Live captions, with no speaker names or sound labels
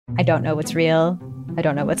I don't know what's real. I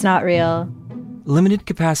don't know what's not real. Limited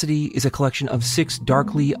Capacity is a collection of 6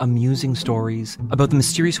 darkly amusing stories about the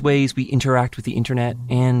mysterious ways we interact with the internet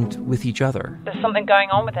and with each other. There's something going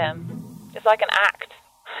on with him. It's like an act.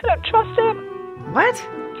 I don't trust him. What?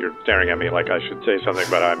 You're staring at me like I should say something,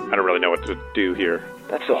 but I don't really know what to do here.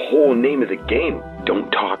 That's the whole name of the game.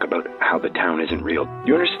 Don't talk about how the town isn't real.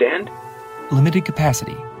 You understand? Limited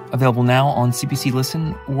Capacity. Available now on CBC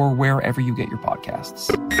Listen or wherever you get your podcasts.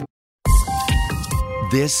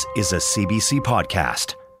 This is a CBC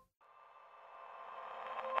podcast.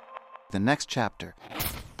 The next chapter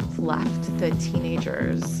left the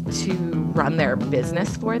teenagers to run their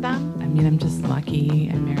business for them. I mean, I'm just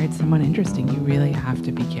lucky I married someone interesting. You really have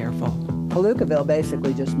to be careful. Palookaville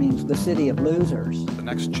basically just means the city of losers. The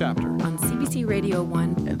next chapter on CBC Radio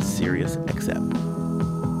 1 and Sirius XM.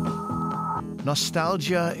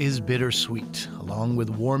 Nostalgia is bittersweet. Along with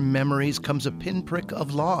warm memories comes a pinprick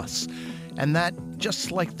of loss. And that,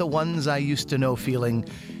 just like the ones I used to know feeling,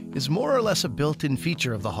 is more or less a built-in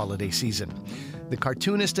feature of the holiday season. The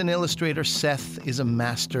cartoonist and illustrator Seth is a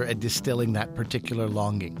master at distilling that particular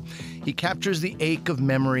longing. He captures the ache of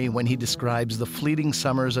memory when he describes the fleeting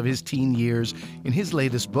summers of his teen years in his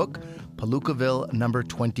latest book, Palookaville number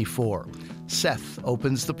 24. Seth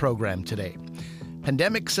opens the program today.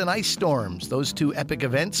 Pandemics and ice storms, those two epic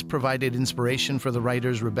events provided inspiration for the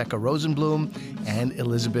writers Rebecca Rosenblum and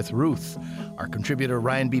Elizabeth Ruth. Our contributor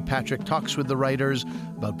Ryan B. Patrick talks with the writers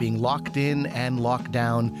about being locked in and locked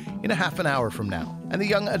down in a half an hour from now. And the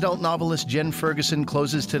young adult novelist Jen Ferguson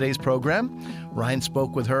closes today's program. Ryan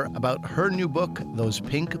spoke with her about her new book, Those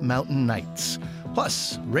Pink Mountain Nights.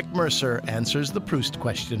 Plus, Rick Mercer answers the Proust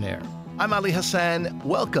questionnaire. I'm Ali Hassan.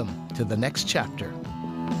 Welcome to the next chapter.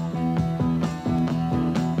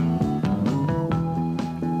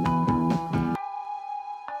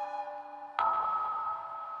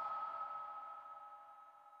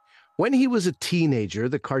 When he was a teenager,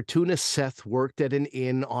 the cartoonist Seth worked at an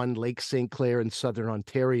inn on Lake St. Clair in southern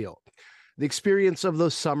Ontario. The experience of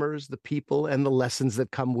those summers, the people, and the lessons that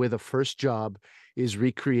come with a first job is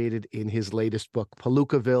recreated in his latest book,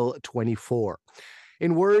 Palookaville 24.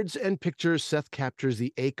 In words and pictures, Seth captures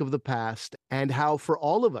the ache of the past and how, for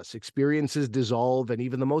all of us, experiences dissolve and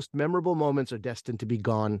even the most memorable moments are destined to be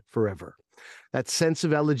gone forever. That sense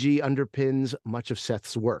of elegy underpins much of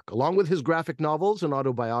Seth's work. Along with his graphic novels and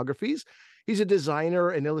autobiographies, he's a designer,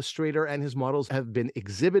 an illustrator, and his models have been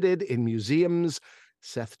exhibited in museums.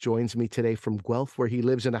 Seth joins me today from Guelph, where he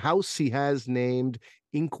lives in a house he has named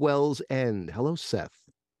Inkwell's End. Hello, Seth.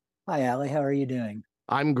 Hi, Ali. How are you doing?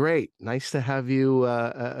 I'm great. Nice to have you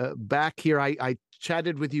back here. I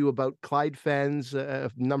chatted with you about Clyde Fens a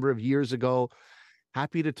number of years ago.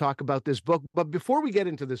 Happy to talk about this book. But before we get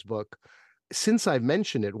into this book, since I've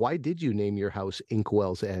mentioned it, why did you name your house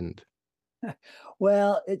Inkwell's End?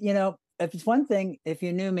 Well, if it's one thing, if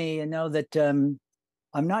you knew me, you know that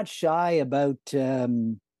I'm not shy about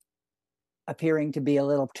appearing to be a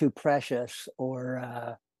little too precious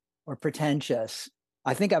or pretentious.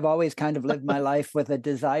 I think I've always kind of lived my life with a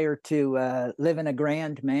desire to live in a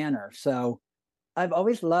grand manner. So I've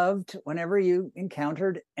always loved whenever you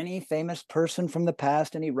encountered any famous person from the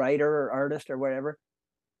past, any writer or artist or whatever,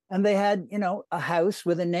 and they had, a house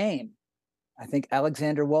with a name. I think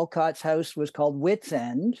Alexander Wolcott's house was called Wit's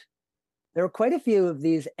End. There were quite a few of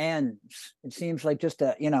these ends. It seems like just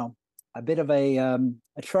a bit of a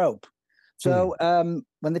trope. So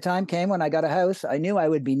when the time came when I got a house, I knew I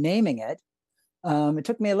would be naming it. It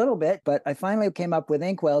took me a little bit, but I finally came up with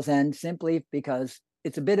Inkwell's End simply because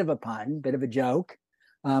it's a bit of a pun, bit of a joke.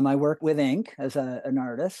 I work with ink as an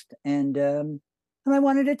artist, and I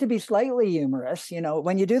wanted it to be slightly humorous.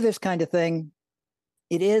 When you do this kind of thing,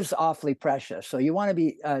 it is awfully precious. So you want to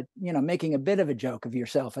be, making a bit of a joke of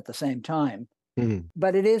yourself at the same time. Mm.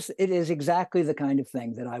 But it is exactly the kind of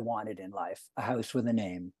thing that I wanted in life, a house with a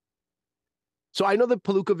name. So I know that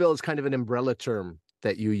Palookaville is kind of an umbrella term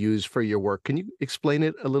that you use for your work. Can you explain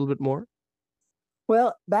it a little bit more?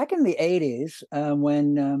 Well, back in the 80s,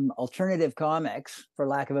 when alternative comics, for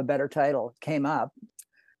lack of a better title, came up,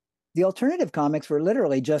 the alternative comics were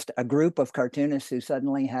literally just a group of cartoonists who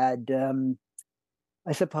suddenly had,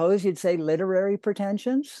 I suppose you'd say, literary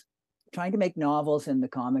pretensions, trying to make novels in the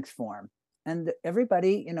comics form. And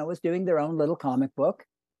everybody, was doing their own little comic book.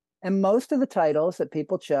 And most of the titles that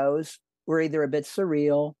people chose were either a bit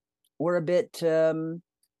surreal or a bit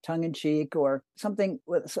tongue-in-cheek or something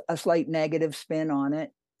with a slight negative spin on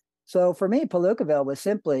it. So for me, Palookaville was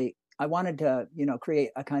simply, I wanted to, create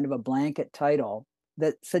a kind of a blanket title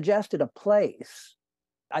that suggested a place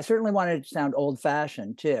I certainly wanted it to sound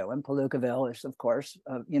old-fashioned too. And Palookaville is, of course,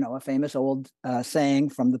 a famous old saying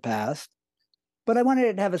from the past. But I wanted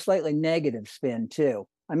it to have a slightly negative spin too.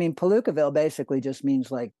 I mean, Palookaville basically just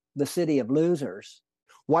means like the city of losers.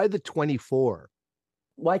 Why the 24?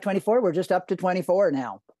 Why 24? We're just up to 24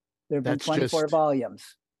 now. There have been 24 volumes.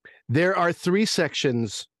 There are 3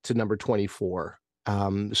 sections to number 24.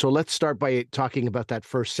 So let's start by talking about that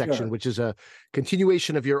first section, which is a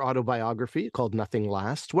continuation of your autobiography called Nothing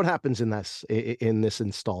Lasts. What happens in this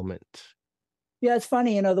installment? Yeah, it's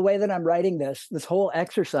funny, the way that I'm writing this whole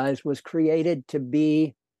exercise was created to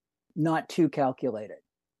be not too calculated.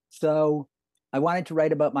 So I wanted to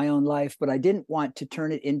write about my own life, but I didn't want to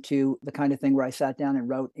turn it into the kind of thing where I sat down and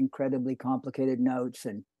wrote incredibly complicated notes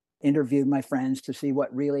and interviewed my friends to see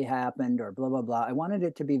what really happened or blah, blah, blah. I wanted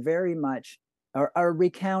it to be very much a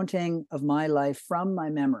recounting of my life from my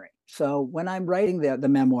memory. So when I'm writing the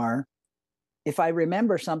memoir, if I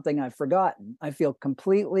remember something I've forgotten, I feel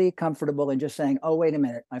completely comfortable in just saying, oh, wait a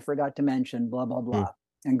minute, I forgot to mention blah, blah, blah,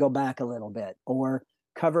 and go back a little bit, or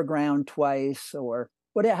cover ground twice, or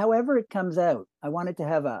however it comes out. I wanted to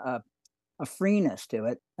have a freeness to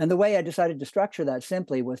it. And the way I decided to structure that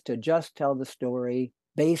simply was to just tell the story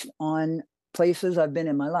based on places I've been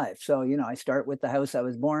in my life. So, I start with the house I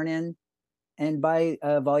was born in. And by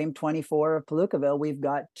volume 24 of Palookaville, we've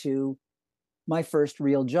got to my first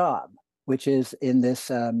real job, which is in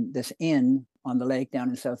this inn on the lake down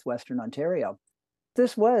in southwestern Ontario.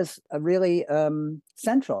 This was a really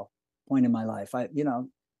central point in my life.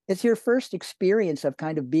 It's your first experience of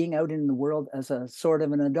kind of being out in the world as a sort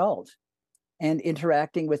of an adult and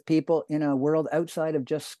interacting with people in a world outside of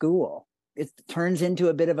just school. It turns into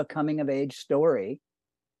a bit of a coming of age story,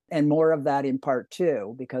 and more of that in part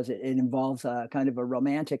 2, because it involves a kind of a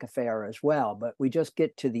romantic affair as well. But we just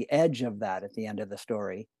get to the edge of that at the end of the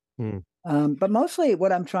story. But mostly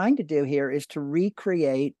what I'm trying to do here is to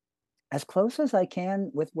recreate as close as I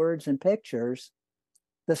can with words and pictures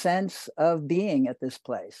the sense of being at this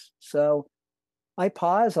place. So I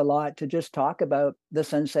pause a lot to just talk about the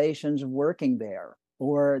sensations of working there,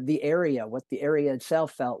 or the area, what the area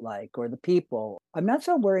itself felt like, or the people. I'm not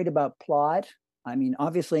so worried about plot. I mean,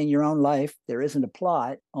 obviously in your own life, there isn't a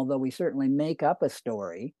plot, although we certainly make up a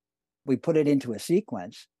story. We put it into a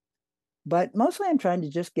sequence. But mostly I'm trying to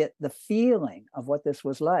just get the feeling of what this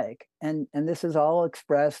was like. And this is all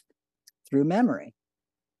expressed through memory.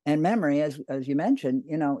 And memory, as you mentioned,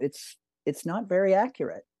 it's not very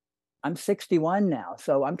accurate. I'm 61 now,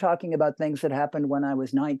 so I'm talking about things that happened when I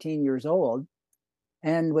was 19 years old.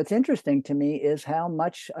 And what's interesting to me is how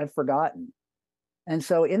much I've forgotten. And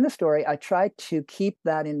so in the story, I try to keep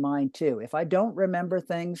that in mind too. If I don't remember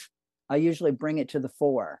things, I usually bring it to the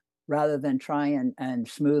fore rather than try and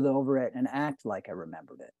smooth over it and act like I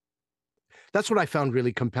remembered it. That's what I found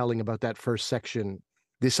really compelling about that first section,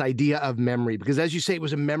 this idea of memory, because as you say, it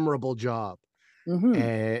was a memorable job.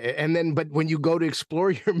 And then, but when you go to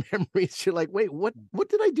explore your memories, you're like, wait, what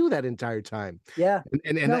did I do that entire time? Yeah.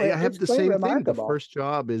 And I have the same thing. The first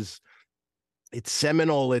job it's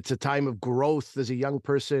seminal. It's a time of growth as a young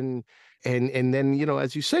person. And then,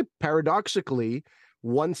 as you say, paradoxically,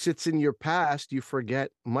 once it's in your past, you forget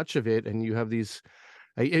much of it. And you have these,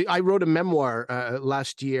 I wrote a memoir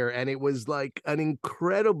last year, and it was like an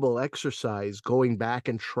incredible exercise going back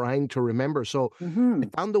and trying to remember. So I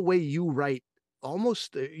found the way you write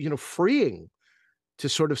almost, freeing to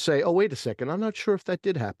sort of say, oh, wait a second, I'm not sure if that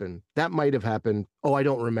did happen. That might have happened. Oh, I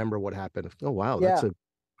don't remember what happened. Oh, wow. Yeah. That's a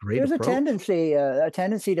great There's approach. a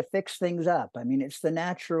tendency to fix things up. I mean, it's the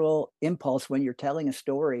natural impulse when you're telling a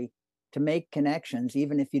story to make connections,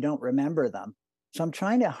 even if you don't remember them. So I'm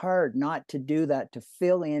trying hard not to do that, to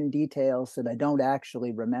fill in details that I don't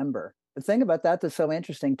actually remember. The thing about that that's so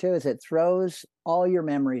interesting too is it throws all your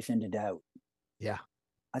memories into doubt. Yeah.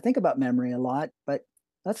 I think about memory a lot, but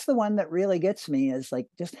that's the one that really gets me, is like,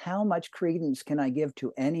 just how much credence can I give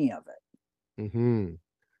to any of it?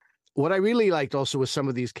 What I really liked also was some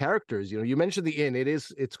of these characters. You mentioned the inn.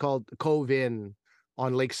 It's called Cove Inn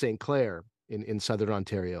on Lake St. Clair in Southern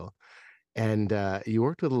Ontario. And you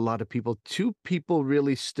worked with a lot of people. 2 people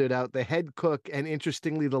really stood out, the head cook and,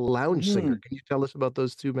 interestingly, the lounge singer. Can you tell us about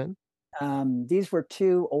those 2 men? These were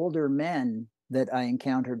 2 older men that I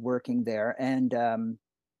encountered working there. And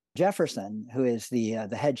Jefferson, who is the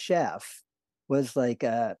head chef, was like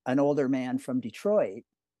an older man from Detroit,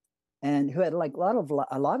 and who had like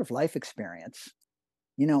a lot of life experience.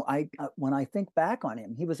 When I think back on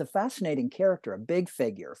him, he was a fascinating character, a big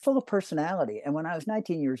figure, full of personality. And when I was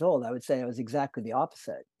 19 years old, I would say I was exactly the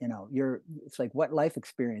opposite. It's like, what life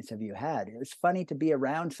experience have you had? It's funny to be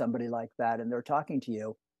around somebody like that, and they're talking to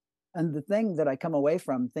you And the thing that I come away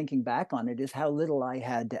from thinking back on it is how little I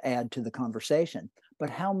had to add to the conversation, but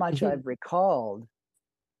how much I've recalled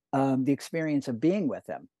the experience of being with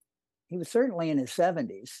him. He was certainly in his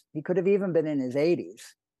 70s. He could have even been in his 80s.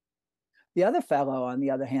 The other fellow, on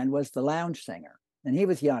the other hand, was the lounge singer, and he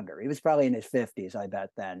was younger. He was probably in his 50s, I bet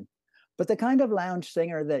then. But the kind of lounge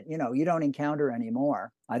singer that, you don't encounter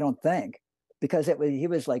anymore, I don't think, because he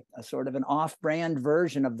was like a sort of an off-brand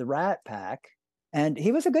version of the Rat Pack. And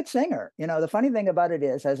he was a good singer. The funny thing about it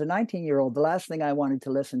is, as a 19-year-old, the last thing I wanted to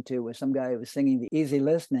listen to was some guy who was singing the easy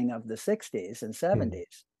listening of the 60s and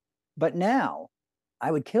 70s. But now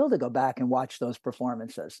I would kill to go back and watch those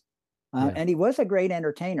performances. And he was a great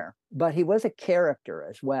entertainer, but he was a character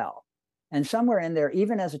as well. And somewhere in there,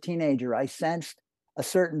 even as a teenager, I sensed a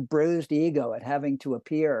certain bruised ego at having to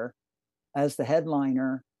appear as the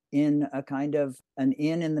headliner in a kind of an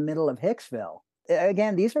inn in the middle of Hicksville.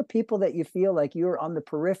 Again, these are people that you feel like you're on the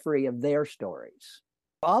periphery of their stories.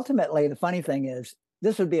 Ultimately, the funny thing is,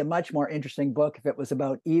 this would be a much more interesting book if it was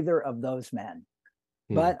about either of those men.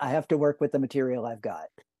 But I have to work with the material I've got.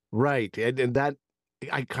 Right. And that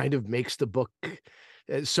kind of makes the book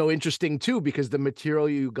so interesting too, because the material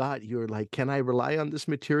you got, you're like, can I rely on this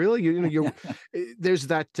material? You're there's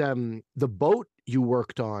that the boat you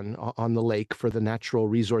worked on the lake for the Natural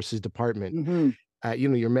Resources Department.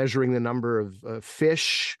 You're measuring the number of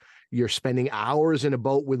fish. You're spending hours in a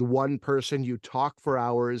boat with one person. You talk for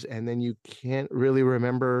hours, and then you can't really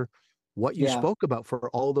remember what you spoke about for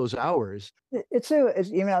all those hours.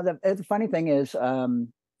 The funny thing is,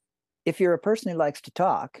 if you're a person who likes to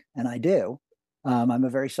talk, and I do, I'm a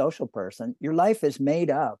very social person, your life is made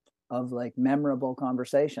up of like memorable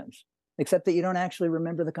conversations, except that you don't actually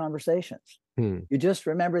remember the conversations. You just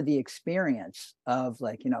remember the experience of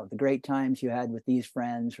the great times you had with these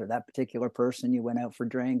friends or that particular person you went out for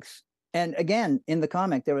drinks. And again, in the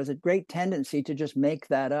comic, there was a great tendency to just make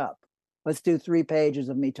that up. Let's do 3 pages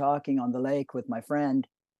of me talking on the lake with my friend.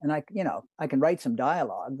 And I can write some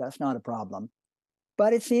dialogue. That's not a problem.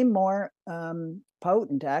 But it seemed more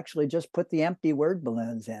potent to actually just put the empty word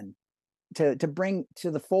balloons in, to bring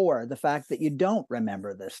to the fore the fact that you don't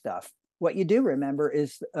remember this stuff. What you do remember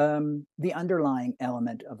is the underlying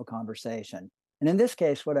element of a conversation. And in this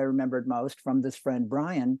case, what I remembered most from this friend,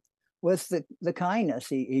 Brian, was the kindness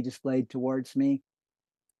he displayed towards me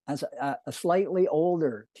as a slightly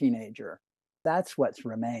older teenager. That's what's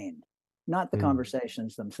remained, not the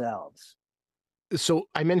conversations themselves. So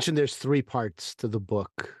I mentioned there's 3 parts to the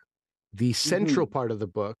book. The central part of the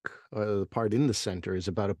book, the part in the center, is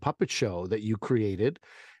about a puppet show that you created,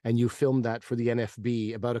 and you filmed that for the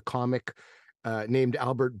NFB about a comic named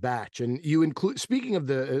Albert Batch. And you include, speaking of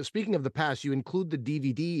the past, you include the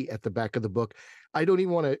DVD at the back of the book. I don't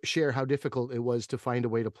even want to share how difficult it was to find a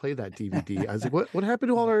way to play that DVD. I was like, what happened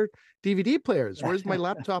to all our DVD players? Where's my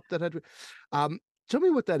laptop that had? Tell me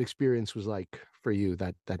what that experience was like for you,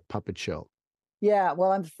 that puppet show. Yeah,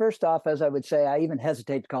 well, first off, as I would say, I even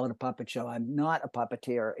hesitate to call it a puppet show. I'm not a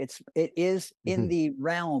puppeteer. It is in the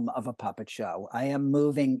realm of a puppet show. I am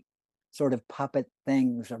moving sort of puppet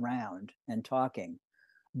things around and talking.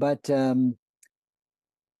 But the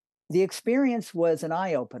experience was an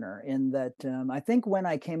eye-opener in that I think when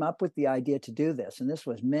I came up with the idea to do this, and this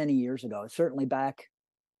was many years ago, certainly back,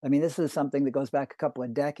 this is something that goes back a couple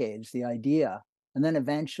of decades, the idea. And then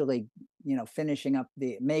eventually, finishing up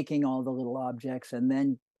making all the little objects and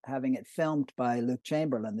then having it filmed by Luke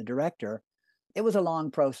Chamberlain, the director. It was a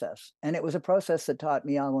long process. And it was a process that taught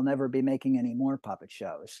me I will never be making any more puppet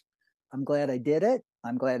shows. I'm glad I did it.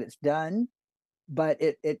 I'm glad it's done. But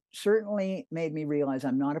it certainly made me realize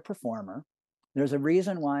I'm not a performer. There's a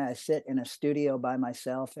reason why I sit in a studio by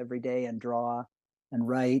myself every day and draw and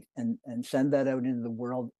write and send that out into the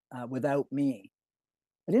world without me.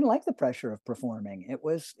 I didn't like the pressure of performing. It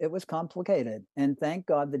was complicated. And thank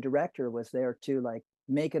God the director was there to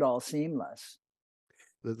make it all seamless.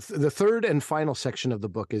 The third and final section of the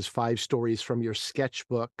book is 5 stories from your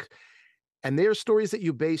sketchbook. And they are stories that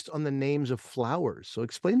you based on the names of flowers. So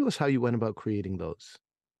explain to us how you went about creating those.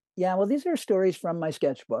 Yeah, well, these are stories from my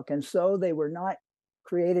sketchbook. And so they were not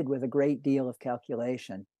created with a great deal of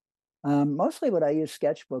calculation. Mostly what I use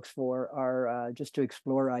sketchbooks for are just to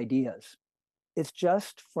explore ideas. It's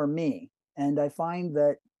just for me. And I find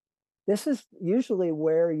that this is usually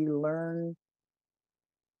where you learn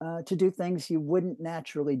to do things you wouldn't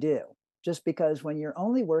naturally do. Just because when you're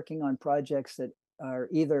only working on projects that are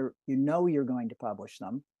either you're going to publish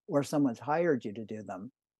them or someone's hired you to do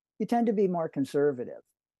them, you tend to be more conservative.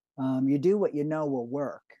 You do what you know will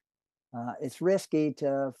work. It's risky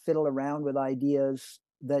to fiddle around with ideas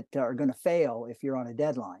that are going to fail if you're on a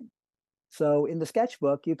deadline. So in the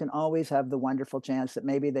sketchbook, you can always have the wonderful chance that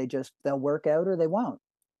maybe they'll work out or they won't.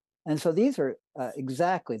 And so these are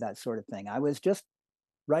exactly that sort of thing. I was just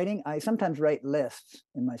writing. I sometimes write lists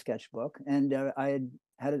in my sketchbook, and I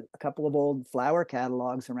had a couple of old flower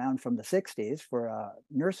catalogs around from the 60s for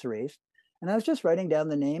nurseries. And I was just writing down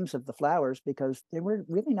the names of the flowers because they were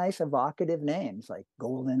really nice, evocative names like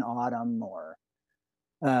Golden Autumn or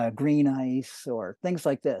Green Ice or things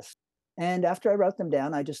like this. And after I wrote them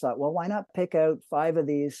down, I just thought, well, why not pick out 5 of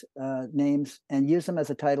these names and use them as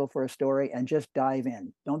a title for a story and just dive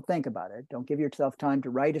in. Don't think about it. Don't give yourself time to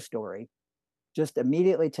write a story. Just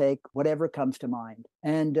immediately take whatever comes to mind.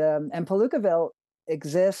 And Palookaville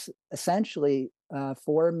exists essentially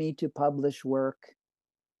for me to publish work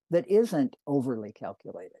that isn't overly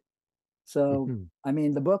calculated. So, I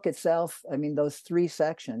mean, the book itself, I mean, those 3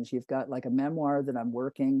 sections, you've got like a memoir that I'm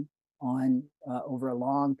working on over a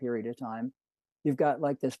long period of time. You've got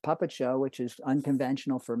like this puppet show, which is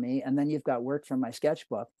unconventional for me. And then you've got work from my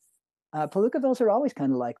sketchbook. Palookavilles are always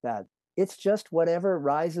kind of like that. It's just whatever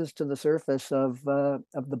rises to the surface of the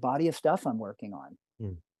body of stuff I'm working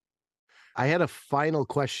on. I had a final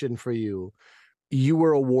question for you. You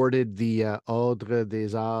were awarded the Ordre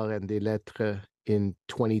des Arts et des Lettres in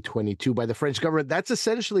 2022 by the French government. That's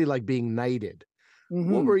essentially like being knighted.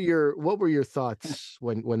 What were your thoughts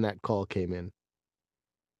when that call came in?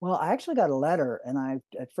 Well, I actually got a letter, and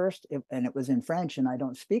it was in French, and I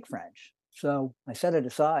don't speak French, so I set it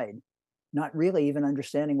aside, not really even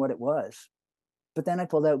understanding what it was. But then I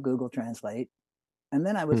pulled out Google Translate, and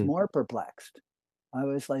then I was more perplexed. I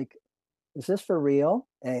was like, "Is this for real?"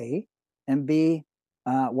 A, and B,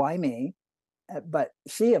 why me? But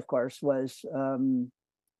C, of course, was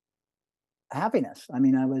happiness. I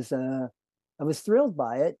mean, I was thrilled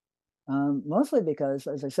by it, mostly because,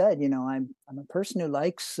 as I said, I'm a person who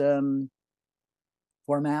likes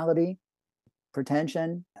formality,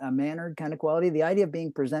 pretension, a mannered kind of quality. The idea of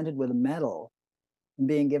being presented with a medal and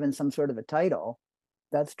being given some sort of a title,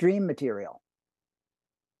 that's dream material.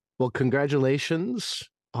 Well, congratulations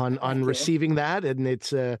on receiving that. And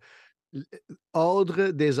it's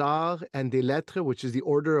Ordre des Arts et des Lettres, which is the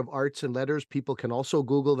Order of Arts and Letters. People can also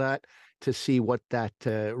Google that to see what that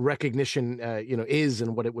recognition is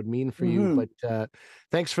and what it would mean for you. But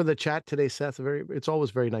thanks for the chat today, Seth. It's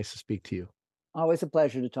always very nice to speak to you. Always a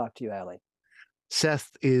pleasure to talk to you, Ali.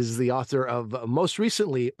 Seth is the author of, most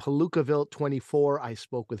recently, Palookaville 24. I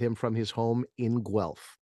spoke with him from his home in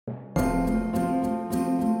Guelph.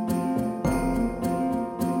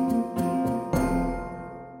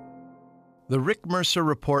 The Rick Mercer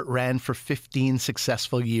Report ran for 15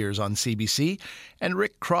 successful years on CBC, and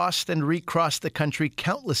Rick crossed and recrossed the country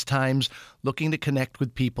countless times looking to connect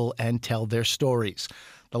with people and tell their stories.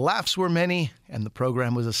 The laughs were many, and the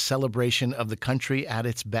program was a celebration of the country at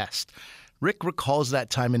its best. Rick recalls that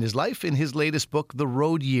time in his life in his latest book, The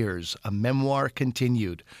Road Years, a memoir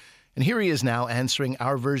continued. And here he is now answering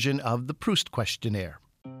our version of the Proust questionnaire.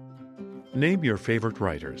 Name your favorite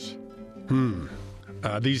writers.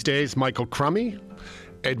 These days, Michael Crummy,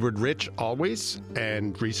 Edward Rich, always,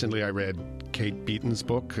 and recently I read Kate Beaton's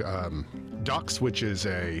book, Ducks, which is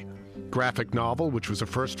a graphic novel, which was a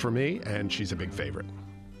first for me, and she's a big favorite.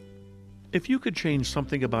 If you could change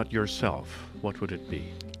something about yourself, what would it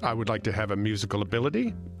be? I would like to have a musical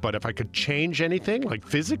ability, but if I could change anything, like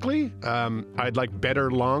physically, I'd like better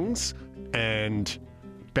lungs and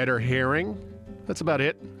better hearing. That's about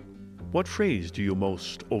it. What phrase do you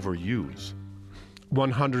most overuse?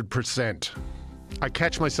 100%. I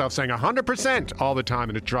catch myself saying 100% all the time,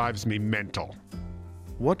 and it drives me mental.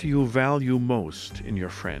 What do you value most in your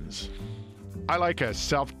friends? I like a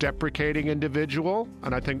self-deprecating individual,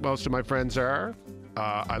 and I think most of my friends are.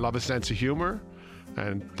 I love a sense of humor,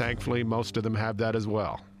 and thankfully most of them have that as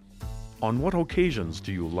well. On what occasions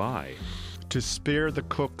do you lie? To spare the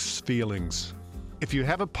cook's feelings. If you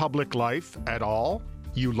have a public life at all,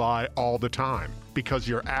 you lie all the time because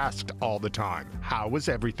you're asked all the time, how was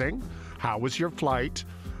everything? How was your flight?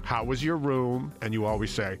 How was your room? And you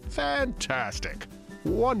always say, fantastic,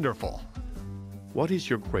 wonderful. What is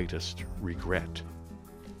your greatest regret?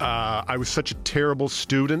 I was such a terrible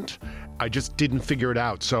student. I just didn't figure it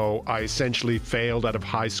out. So I essentially failed out of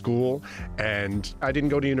high school, and I didn't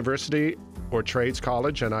go to university or trades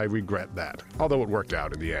college, and I regret that. Although it worked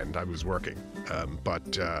out in the end, I was working.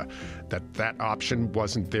 But that option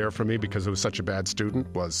wasn't there for me because I was such a bad student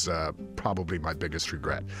was probably my biggest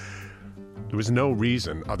regret. There was no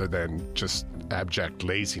reason other than just abject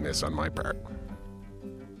laziness on my part.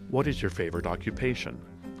 What is your favorite occupation?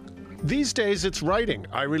 These days, it's writing.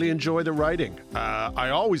 I really enjoy the writing. I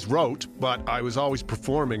always wrote, but I was always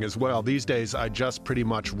performing as well. These days, I just pretty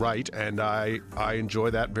much write, and I enjoy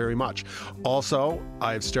that very much. Also,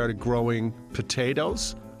 I've started growing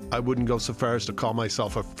potatoes. I wouldn't go so far as to call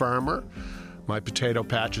myself a farmer. My potato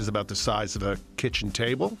patch is about the size of a kitchen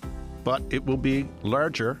table, but it will be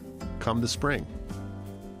larger come the spring.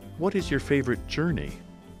 What is your favorite journey?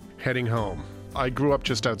 Heading home. I grew up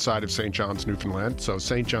just outside of St. John's, Newfoundland, so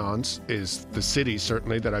St. John's is the city,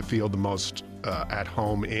 certainly, that I feel the most at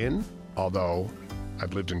home in, although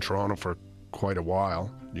I've lived in Toronto for quite a while,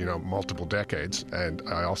 multiple decades, and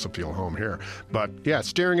I also feel home here. But yeah,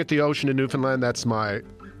 staring at the ocean in Newfoundland, that's my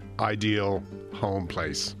ideal home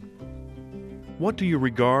place. What do you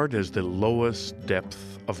regard as the lowest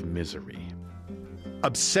depth of misery?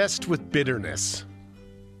 Obsessed with bitterness.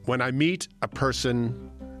 When I meet a person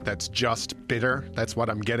that's just bitter, that's what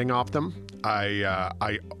I'm getting off them,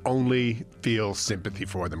 I only feel sympathy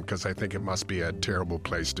for them because I think it must be a terrible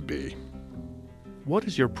place to be. What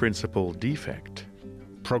is your principal defect?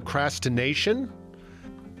 Procrastination,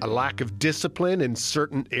 a lack of discipline in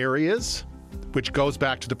certain areas, which goes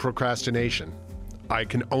back to the procrastination. I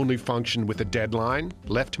can only function with a deadline.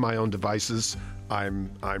 Left to my own devices, I'm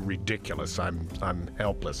ridiculous. I'm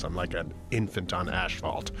helpless. I'm like an infant on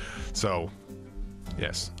asphalt. So,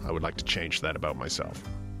 yes, I would like to change that about myself.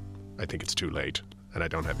 I think it's too late, and I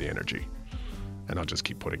don't have the energy, and I'll just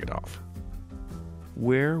keep putting it off.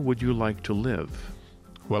 Where would you like to live?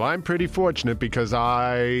 Well, I'm pretty fortunate because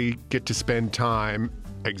I get to spend time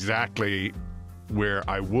exactly where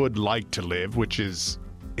I would like to live, which is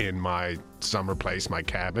in my summer place, my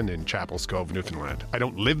cabin in Chapels Cove, Newfoundland. I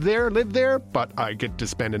don't live there, but I get to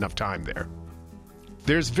spend enough time there.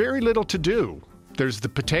 There's very little to do. There's the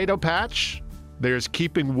potato patch, there's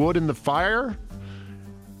keeping wood in the fire,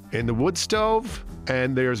 in the wood stove,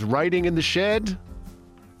 and there's writing in the shed,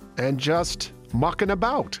 and just mucking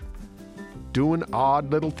about, doing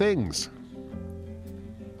odd little things.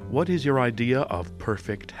 What is your idea of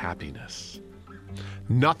perfect happiness?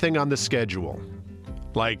 Nothing on the schedule.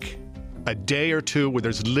 Like a day or two where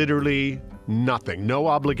there's literally nothing, no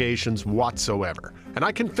obligations whatsoever. And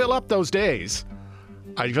I can fill up those days.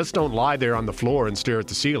 I just don't lie there on the floor and stare at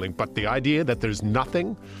the ceiling. But the idea that there's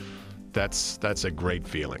nothing, that's a great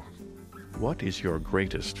feeling. What is your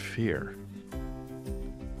greatest fear?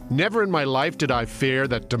 Never in my life did I fear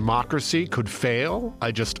that democracy could fail.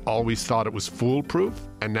 I just always thought it was foolproof.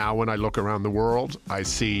 And now when I look around the world, I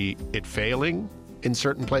see it failing in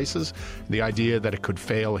certain places. The idea that it could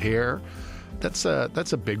fail here, that's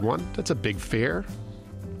a big one. That's a big fear.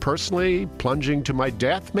 Personally, plunging to my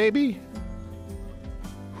death, maybe?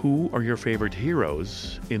 Who are your favorite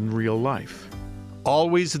heroes in real life?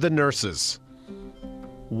 Always the nurses.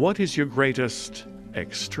 What is your greatest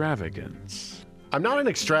extravagance? I'm not an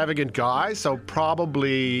extravagant guy, so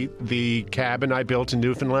probably the cabin I built in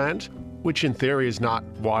Newfoundland, which in theory is not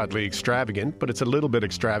wildly extravagant, but it's a little bit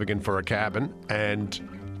extravagant for a cabin. And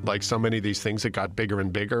like so many of these things, it got bigger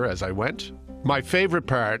and bigger as I went. My favorite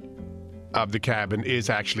part of the cabin is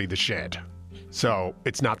actually the shed. So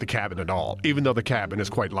it's not the cabin at all, even though the cabin is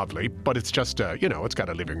quite lovely, but it's just, it's got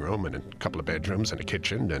a living room and a couple of bedrooms and a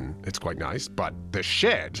kitchen, and it's quite nice. But the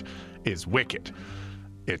shed is wicked.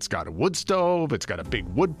 It's got a wood stove, it's got a big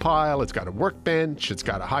wood pile, it's got a workbench, it's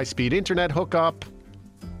got a high-speed internet hookup.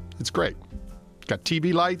 It's great. Got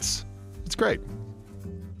TV lights. It's great.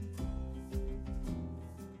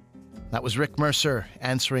 That was Rick Mercer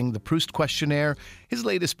answering the Proust questionnaire. His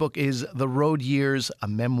latest book is The Road Years, a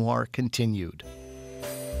Memoir Continued.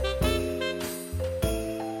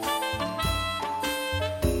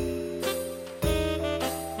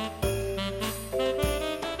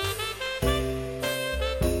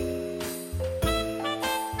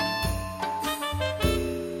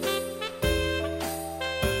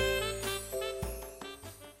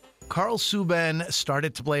 Karl Subban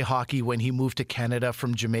started to play hockey when he moved to Canada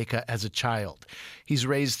from Jamaica as a child. He's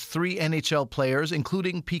raised 3 NHL players,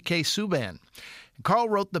 including PK Subban. Karl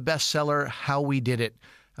wrote the bestseller How We Did It,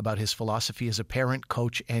 about his philosophy as a parent,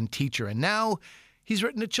 coach, and teacher. And now he's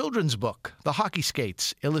written a children's book, The Hockey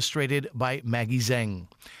Skates, illustrated by Maggie Zeng.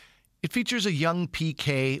 It features a young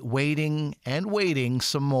PK waiting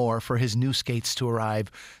some more for his new skates to arrive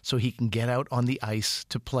so he can get out on the ice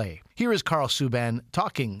to play. Here is Karl Subban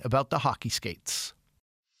talking about the hockey skates.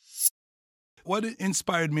 What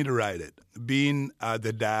inspired me to write it? Being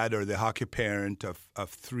the dad or the hockey parent of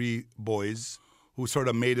 3 boys who sort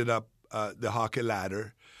of made it up the hockey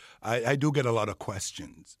ladder, I do get a lot of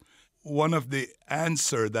questions. One of the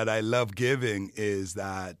answer that I love giving is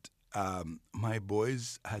that my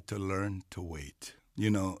boys had to learn to wait.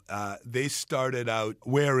 They started out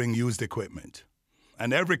wearing used equipment.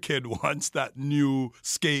 And every kid wants that new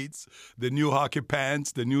skates, the new hockey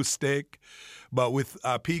pants, the new stick. But with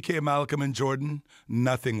PK, Malcolm, and Jordan,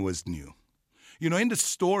 nothing was new. In the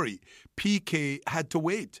story, PK had to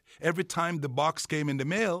wait. Every time the box came in the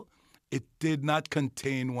mail, it did not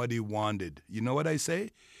contain what he wanted. You know what I say?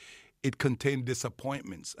 It contained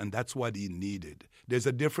disappointments, and that's what he needed. There's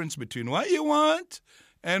a difference between what you want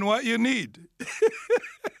and what you need.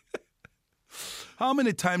 How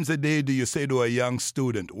many times a day do you say to a young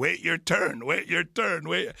student, wait your turn, wait your turn,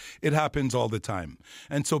 wait? It happens all the time.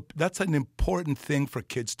 And so that's an important thing for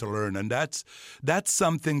kids to learn. And that's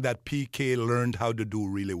something that PK learned how to do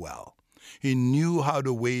really well. He knew how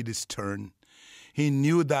to wait his turn. He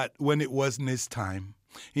knew that when it wasn't his time.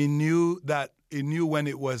 He knew when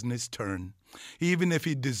it wasn't his turn. Even if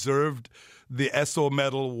he deserved the SO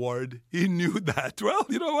Medal Award, he knew that, well,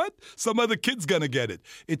 you know what? Some other kid's going to get it.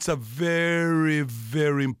 It's a very,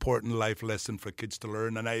 very important life lesson for kids to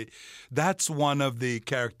learn. And that's one of the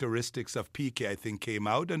characteristics of PK, I think, came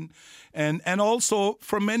out. And also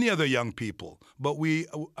for many other young people. But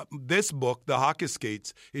this book, The Hockey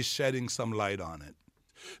Skates, is shedding some light on it.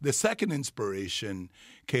 The second inspiration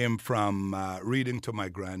came from reading to my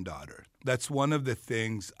granddaughter. That's one of the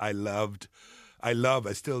things I loved. I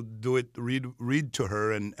still do it, read to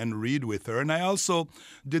her and read with her. And I also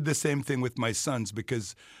did the same thing with my sons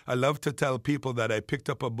because I love to tell people that I picked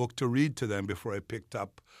up a book to read to them before I picked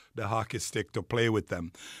up the hockey stick to play with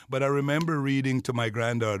them. But I remember reading to my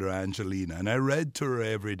granddaughter, Angelina, and I read to her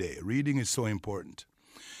every day. Reading is so important.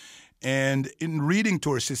 And in reading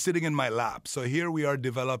to her, she's sitting in my lap. So here we are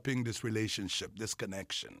developing this relationship, this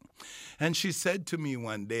connection. And she said to me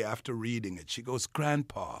one day after reading it, she goes,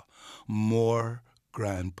 Grandpa, more,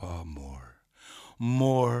 Grandpa, more.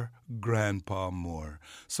 More, Grandpa, more.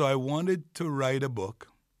 So I wanted to write a book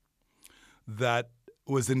that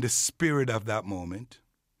was in the spirit of that moment,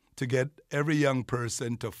 to get every young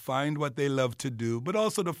person to find what they love to do, but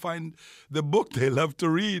also to find the book they love to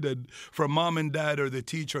read, and for mom and dad or the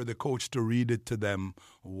teacher or the coach to read it to them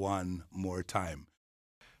one more time.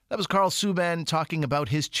 That was Karl Subban talking about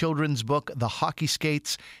his children's book, The Hockey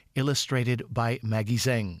Skates, illustrated by Maggie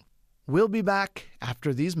Zeng. We'll be back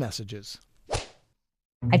after these messages.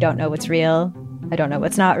 I don't know what's real. I don't know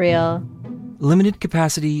what's not real. Limited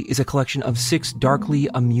Capacity is a collection of 6 darkly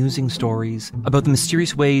amusing stories about the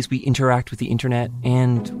mysterious ways we interact with the internet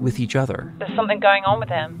and with each other. There's something going on with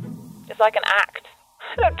him. It's like an act.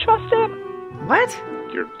 I don't trust him. What?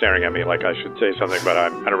 You're staring at me like I should say something, but I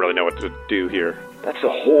don't really know what to do here. That's the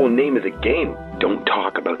whole name of the game. Don't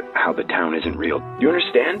talk about how the town isn't real. You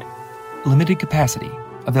understand? Limited Capacity.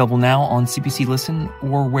 Available now on CBC Listen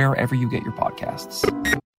or wherever you get your podcasts.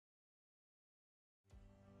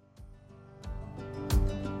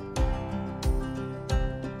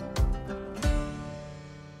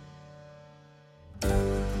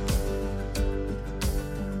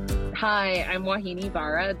 Hi, I'm Wahini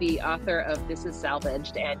Vara, the author of This Is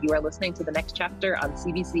Salvaged, and you are listening to the next chapter on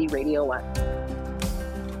CBC Radio 1.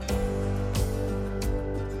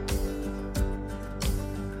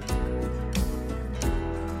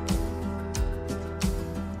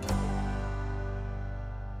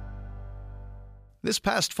 This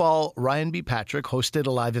past fall, Ryan B. Patrick hosted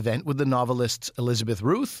a live event with the novelists Elizabeth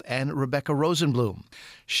Ruth and Rebecca Rosenblum.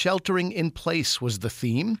 Sheltering in Place was the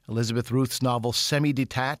theme. Elizabeth Ruth's novel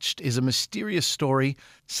Semi-Detached is a mysterious story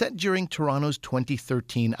set during Toronto's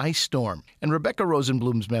 2013 ice storm. And Rebecca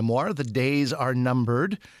Rosenblum's memoir, The Days Are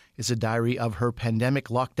Numbered, is a diary of her pandemic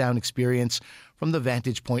lockdown experience from the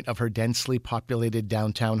vantage point of her densely populated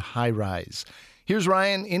downtown high-rise. Here's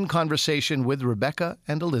Ryan in conversation with Rebecca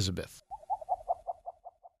and Elizabeth.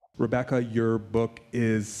 Rebecca, your book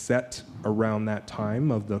is set around that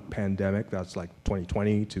time of the pandemic. That's like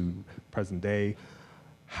 2020 to present day.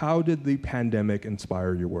 How did the pandemic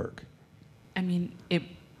inspire your work? I mean, it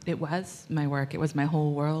was my work. It was my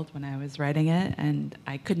whole world when I was writing it, and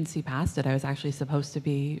I couldn't see past it. I was actually supposed to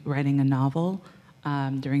be writing a novel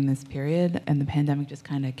during this period, and the pandemic just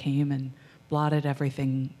kind of came and blotted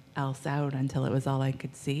everything else out until it was all I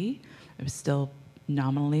could see. I was still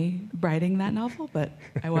nominally writing that novel, but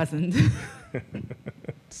I wasn't.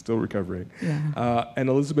 Still recovering. Yeah. And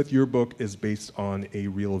Elizabeth, your book is based on a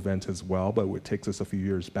real event as well, but it takes us a few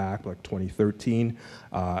years back, like 2013.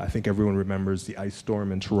 I think everyone remembers the ice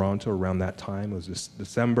storm in Toronto around that time. It was just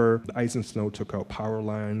December. The ice and snow took out power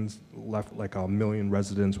lines, left like 1 million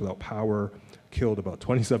residents without power, killed about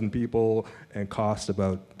 27 people, and cost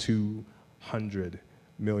about $200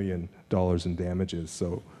 million in damages.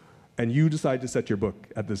 So, And you decided to set your book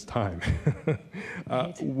at this time.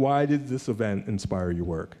 Why did this event inspire your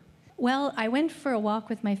work? Well, I went for a walk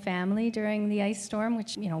with my family during the ice storm,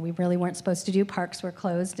 which, we really weren't supposed to do. Parks were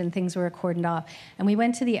closed and things were cordoned off. And we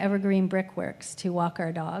went to the Evergreen Brickworks to walk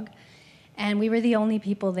our dog. And we were the only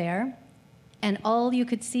people there. And all you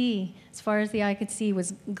could see, as far as the eye could see,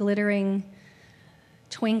 was glittering,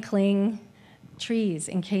 twinkling trees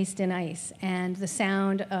encased in ice, and the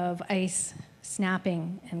sound of ice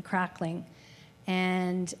snapping and crackling.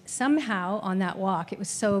 And somehow on that walk, it was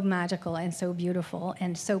so magical and so beautiful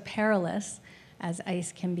and so perilous as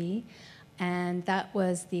ice can be. And that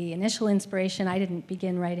was the initial inspiration. I didn't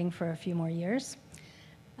begin writing for a few more years,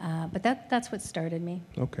 but that's what started me.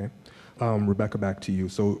 Okay. Rebecca, back to you.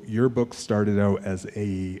 So your book started out as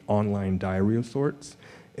an online diary of sorts.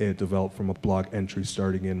 It developed from a blog entry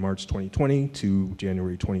starting in March 2020 to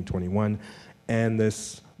January 2021. And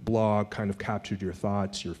this blog kind of captured your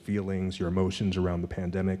thoughts, your feelings, your emotions around the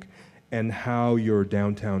pandemic, and how your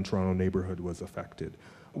downtown Toronto neighborhood was affected.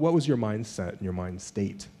 What was your mindset and your mind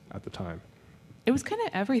state at the time? It was kind of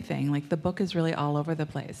everything. Like, the book is really all over the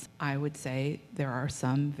place. I would say there are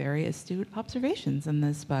some very astute observations in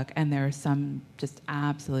this book, and there are some just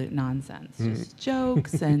absolute nonsense, just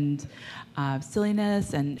jokes and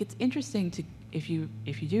silliness. And it's interesting to, if you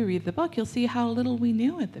do read the book, you'll see how little we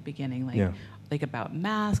knew at the beginning, like about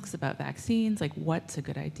masks, about vaccines, like what's a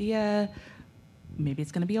good idea. Maybe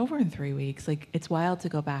it's going to be over in 3 weeks. Like, it's wild to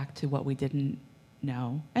go back to what we didn't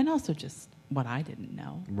know, and also just what I didn't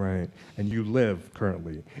know. Right. And you live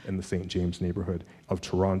currently in the St. James neighborhood of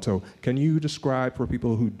Toronto. Can you describe for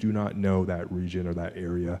people who do not know that region or that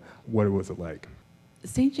area, what was it like?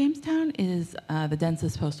 St. Jamestown is the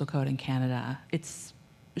densest postal code in Canada. It's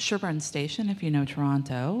Sherbourne Station, if you know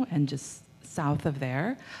Toronto, and just south of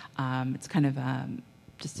there. It's kind of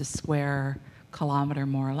just a square kilometer,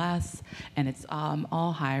 more or less, and it's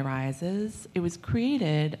all high-rises. It was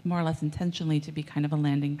created more or less intentionally to be kind of a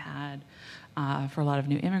landing pad for a lot of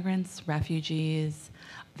new immigrants, refugees.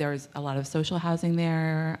 There's a lot of social housing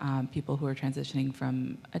there, people who are transitioning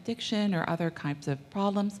from addiction or other types of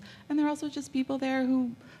problems, and there are also just people there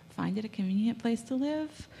who find it a convenient place to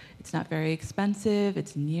live. It's not very expensive.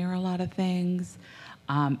 It's near a lot of things.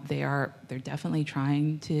 They're definitely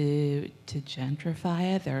trying to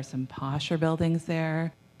gentrify it. There are some posher buildings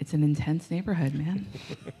there. It's an intense neighborhood, man.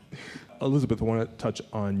 Elizabeth, I want to touch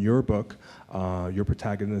on your book. Your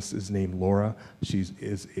protagonist is named Laura. She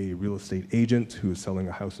is a real estate agent who is selling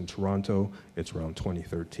a house in Toronto. It's around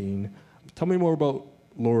 2013. Tell me more about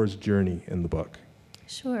Laura's journey in the book.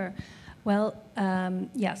 Sure. Well,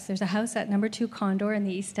 yes, there's a house at number 2 Condor in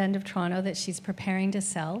the East End of Toronto that she's preparing to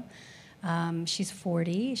sell. She's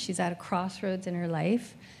 40. She's at a crossroads in her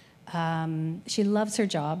life. She loves her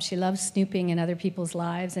job. She loves snooping in other people's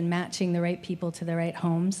lives and matching the right people to the right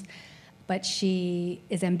homes. But she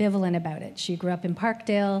is ambivalent about it. She grew up in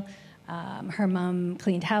Parkdale. Her mom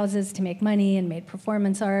cleaned houses to make money and made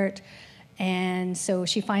performance art. And so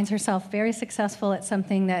she finds herself very successful at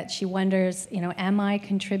something that she wonders, am I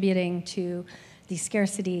contributing to the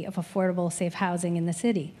scarcity of affordable, safe housing in the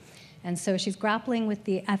city? And so she's grappling with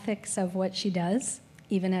the ethics of what she does,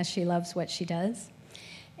 even as she loves what she does.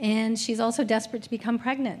 And she's also desperate to become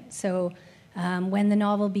pregnant. So when the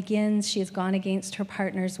novel begins, she has gone against her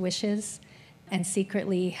partner's wishes and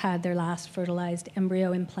secretly had their last fertilized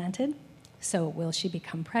embryo implanted. So will she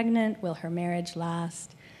become pregnant? Will her marriage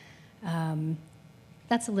last?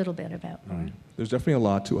 That's a little bit about Laura. There's definitely a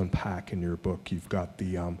lot to unpack in your book. You've got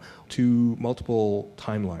the two multiple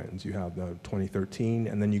timelines. You have the 2013,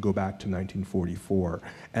 and then you go back to 1944.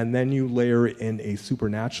 And then you layer in a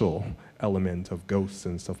supernatural element of ghosts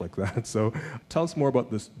and stuff like that. So tell us more about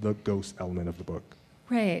the ghost element of the book.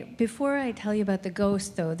 Right. Before I tell you about the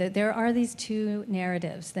ghost, though, there are these two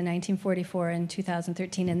narratives, the 1944 and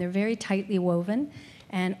 2013, and they're very tightly woven.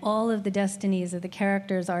 And all of the destinies of the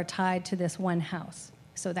characters are tied to this one house.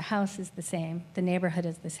 So the house is the same, the neighborhood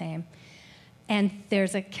is the same. And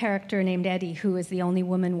there's a character named Eddie who is the only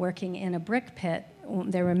woman working in a brick pit.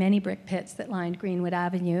 There were many brick pits that lined Greenwood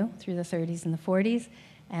Avenue through the 30s and the 40s,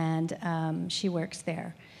 and she works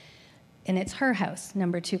there. And it's her house,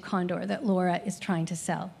 number 2 Condor, that Laura is trying to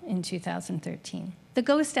sell in 2013. The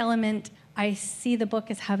ghost element, I see the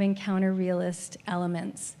book as having counter-realist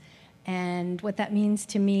elements. And what that means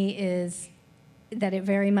to me is that it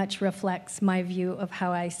very much reflects my view of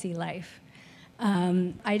how I see life.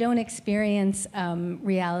 I don't experience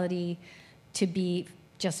reality to be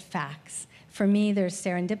just facts. For me, there's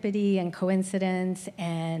serendipity and coincidence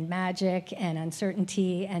and magic and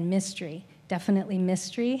uncertainty and mystery, definitely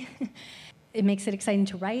mystery. it makes it exciting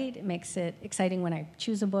to write. It makes it exciting when I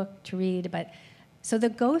choose a book to read. But so the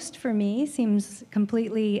ghost for me seems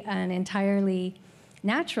completely and entirely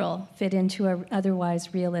natural fit into an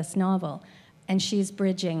otherwise realist novel. And she's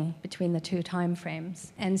bridging between the two time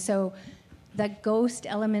frames. And so the ghost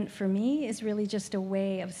element for me is really just a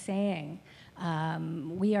way of saying,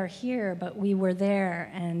 we are here, but we were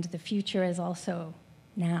there, and the future is also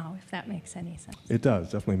now, if that makes any sense. It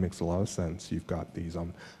does. Definitely makes a lot of sense. You've got these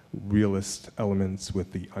realist elements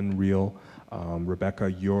with the unreal.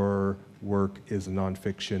 Rebecca, your work is a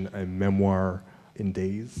nonfiction, a memoir in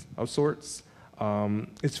days of sorts.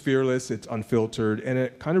 It's fearless, it's unfiltered, and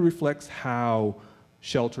it kind of reflects how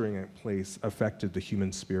sheltering in place affected the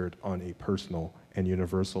human spirit on a personal and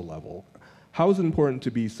universal level. How is it important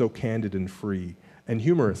to be so candid and free and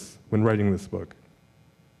humorous when writing this book?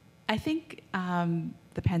 I think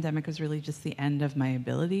the pandemic was really just the end of my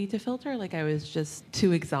ability to filter. Like, I was just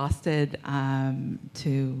too exhausted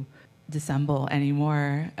to dissemble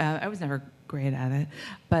anymore. I was never great at it,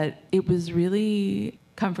 but it was really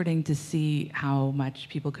comforting to see how much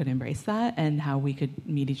people could embrace that and how we could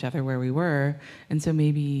meet each other where we were. And so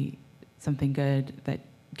maybe something good that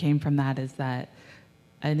came from that is that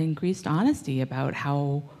an increased honesty about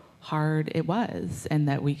how hard it was, and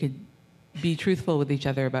that we could be truthful with each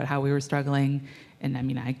other about how we were struggling. And I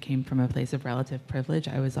mean, I came from a place of relative privilege.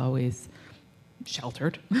 I was always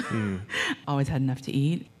sheltered, always had enough to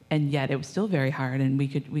eat, and yet it was still very hard. And we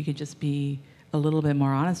could just be a little bit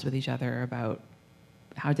more honest with each other about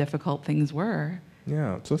how difficult things were.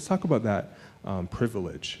 Yeah, so let's talk about that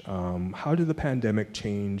privilege. How did the pandemic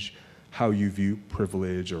change how you view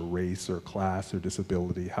privilege or race or class or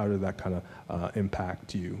disability? How did that kind of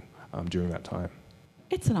impact you during that time?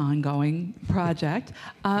 It's an ongoing project.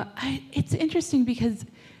 It's interesting because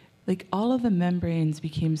like all of the membranes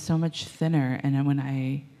became so much thinner, and when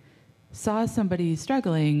I saw somebody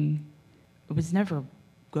struggling, it was never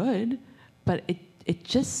good, but it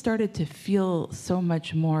just started to feel so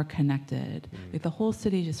much more connected. Like the whole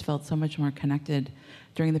city just felt so much more connected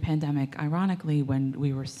during the pandemic, ironically, when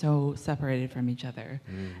we were so separated from each other.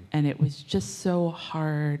 And it was just so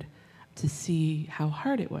hard to see how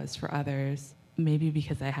hard it was for others. Maybe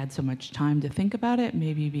because I had so much time to think about it,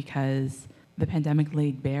 maybe because the pandemic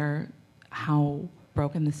laid bare how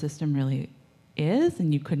broken the system really is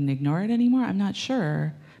and you couldn't ignore it anymore. I'm not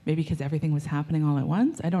sure. Maybe because everything was happening all at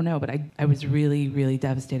once. I don't know, but I was really, really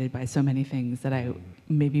devastated by so many things that I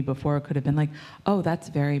maybe before could have been like, oh, that's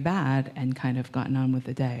very bad, and kind of gotten on with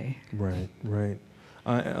the day. Right.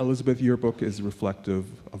 Elizabeth, your book is reflective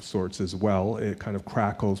of sorts as well. It kind of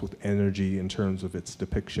crackles with energy in terms of its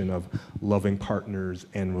depiction of loving partners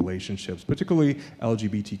and relationships, particularly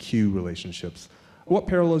LGBTQ relationships. What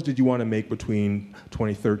parallels did you want to make between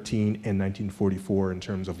 2013 and 1944 in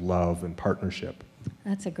terms of love and partnership?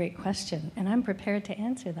 That's a great question, and I'm prepared to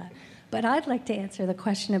answer that. But I'd like to answer the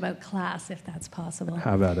question about class, if that's possible.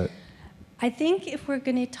 Have at it. I think if we're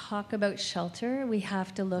going to talk about shelter, we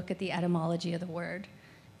have to look at the etymology of the word.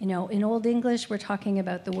 You know, in Old English, we're talking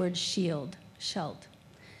about the word shield, scheld.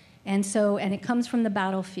 And it comes from the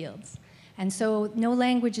battlefields. And so no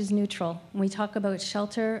language is neutral. When we talk about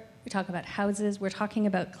shelter, we talk about houses, we're talking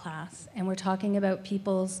about class, and we're talking about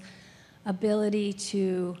people's ability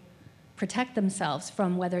to protect themselves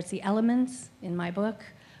from whether it's the elements in my book,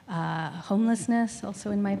 homelessness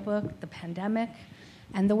also in my book, the pandemic.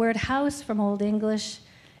 And the word house from Old English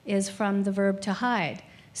is from the verb to hide.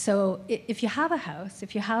 So if you have a house,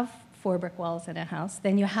 if you have 4 brick walls in a house,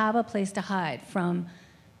 then you have a place to hide from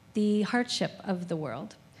the hardship of the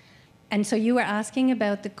world. And so you were asking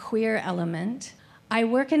about the queer element. I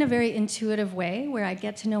work in a very intuitive way where I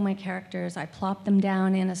get to know my characters, I plop them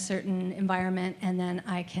down in a certain environment, and then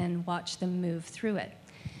I can watch them move through it.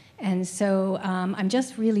 And so I'm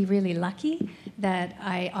just really, really lucky that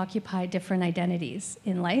I occupy different identities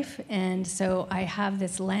in life. And so I have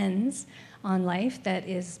this lens on life that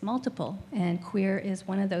is multiple, and queer is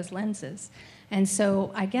one of those lenses. And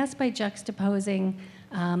so I guess by juxtaposing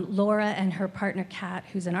Laura and her partner Kat,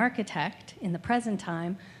 who's an architect in the present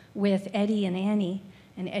time, with Eddie and Annie,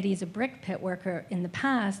 and Eddie's a brick pit worker in the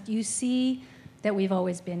past, you see that we've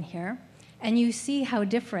always been here, and you see how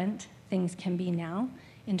different things can be now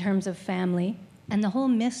in terms of family. And the whole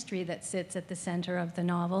mystery that sits at the center of the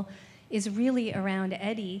novel is really around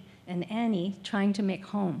Eddie and Annie trying to make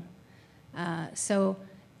home. So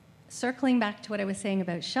circling back to what I was saying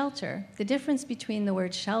about shelter, the difference between the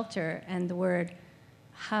word shelter and the word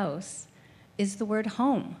house is the word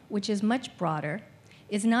home, which is much broader,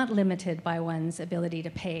 is not limited by one's ability to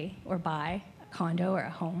pay or buy a condo or a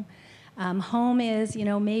home. Home is,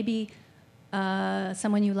 maybe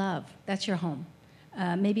someone you love. That's your home.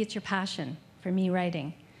 Maybe it's your passion, for me,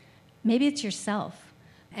 writing. Maybe it's yourself,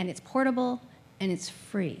 and it's portable, and it's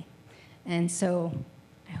free. And so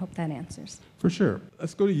I hope that answers. For sure.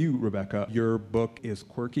 Let's go to you, Rebecca. Your book is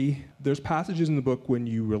quirky. There's passages in the book when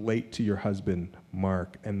you relate to your husband,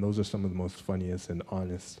 Mark, and those are some of the most funniest and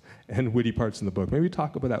honest and witty parts in the book. Maybe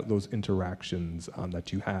talk about those interactions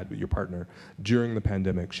that you had with your partner during the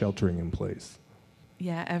pandemic, sheltering in place.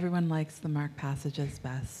 Yeah, everyone likes the Mark passages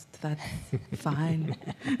best. That's fine.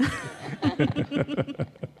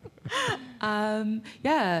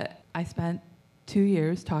 Yeah, I spent 2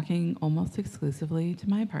 years talking almost exclusively to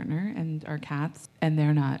my partner and our cats, and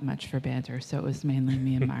they're not much for banter, so it was mainly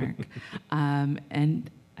me and Mark. And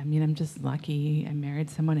I mean, I'm just lucky I married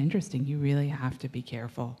someone interesting. You really have to be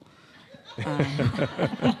careful.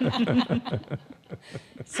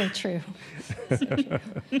 So true.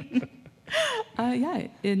 Yeah,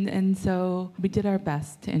 and so we did our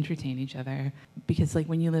best to entertain each other because, like,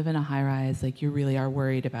 when you live in a high-rise, like, you really are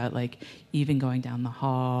worried about, like, even going down the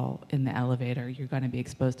hall in the elevator, you're going to be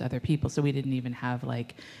exposed to other people. So we didn't even have,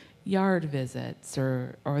 like, yard visits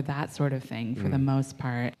or that sort of thing for the most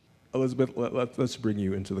part. Elizabeth, let's bring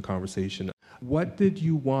you into the conversation. What did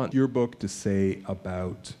you want your book to say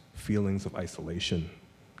about feelings of isolation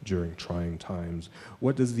during trying times?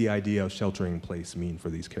 What does the idea of sheltering in place mean for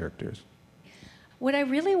these characters? What I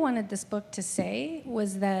really wanted this book to say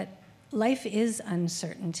was that life is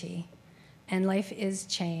uncertainty and life is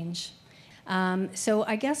change. So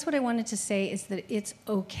I guess what I wanted to say is that it's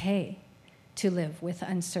okay to live with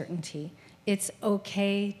uncertainty. It's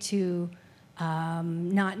okay to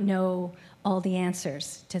not know all the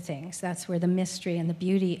answers to things. That's where the mystery and the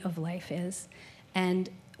beauty of life is. And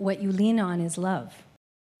what you lean on is love.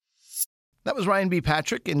 That was Ryan B.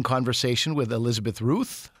 Patrick in conversation with Elizabeth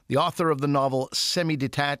Ruth, the author of the novel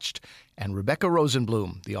Semi-Detached, and Rebecca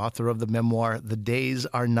Rosenblum, the author of the memoir The Days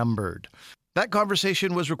Are Numbered. That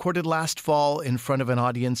conversation was recorded last fall in front of an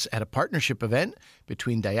audience at a partnership event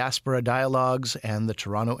between Diaspora Dialogues and the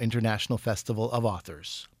Toronto International Festival of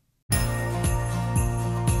Authors.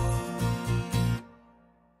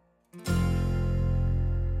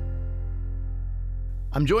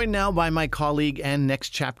 I'm joined now by my colleague and Next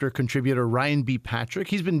Chapter contributor, Ryan B. Patrick.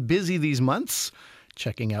 He's been busy these months,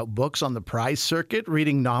 checking out books on the prize circuit,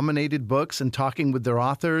 reading nominated books, and talking with their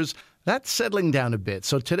authors. That's settling down a bit.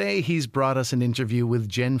 So today he's brought us an interview with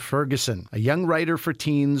Jen Ferguson, a young writer for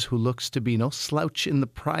teens who looks to be no slouch in the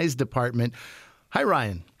prize department. Hi,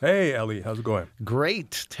 Ryan. Hey, Ellie. How's it going?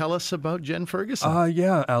 Great. Tell us about Jen Ferguson.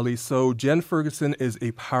 Yeah, Ellie. So Jen Ferguson is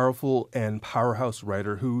a powerful and powerhouse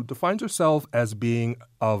writer who defines herself as being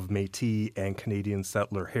of Métis and Canadian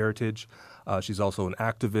settler heritage. She's also an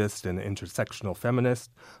activist and intersectional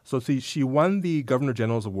feminist. So she won the Governor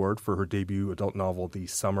General's Award for her debut adult novel, The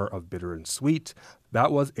Summer of Bitter and Sweet.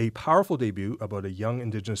 That was a powerful debut about a young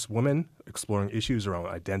Indigenous woman exploring issues around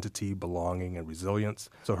identity, belonging, and resilience.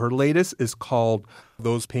 So her latest is called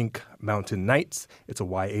Those Pink Mountain Nights. It's a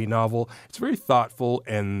YA novel. It's very thoughtful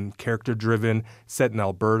and character-driven, set in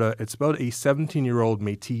Alberta. It's about a 17-year-old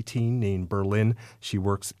Métis teen named Berlin. She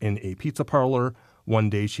works in a pizza parlor.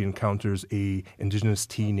 One day she encounters a Indigenous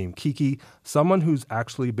teen named Kiki, someone who's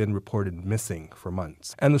actually been reported missing for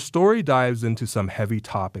months. And the story dives into some heavy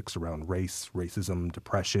topics around race, racism,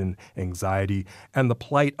 depression, anxiety, and the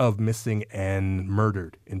plight of missing and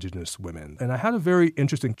murdered Indigenous women. And I had a very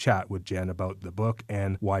interesting chat with Jen about the book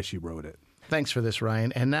and why she wrote it. Thanks for this,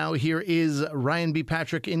 Ryan. And now here is Ryan B.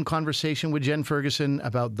 Patrick in conversation with Jen Ferguson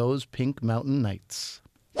about Those Pink Mountain Nights.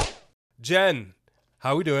 Jen,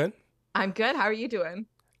 how are we doing? I'm good. How are you doing?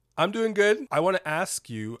 I'm doing good. I want to ask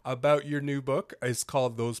you about your new book. It's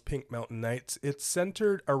called Those Pink Mountain Nights. It's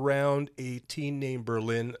centered around a teen named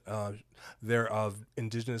Berlin. They're of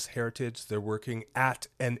Indigenous heritage. They're working at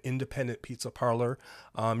an independent pizza parlor.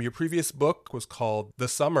 Your previous book was called The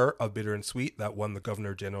Summer of Bitter and Sweet. That won the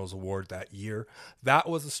Governor General's Award that year. That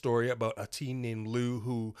was a story about a teen named Lou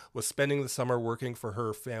who was spending the summer working for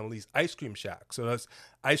her family's ice cream shack. So that's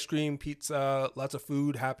ice cream, pizza, lots of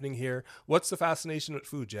food happening here. What's the fascination with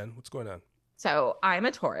food, Jen? What's going on? So I'm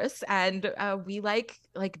a Taurus, and we like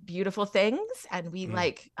beautiful things, and we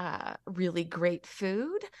like really great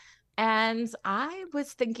food. And I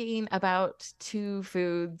was thinking about two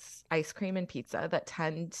foods, ice cream and pizza, that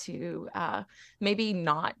tend to maybe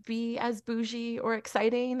not be as bougie or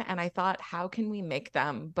exciting. And I thought, how can we make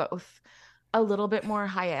them both a little bit more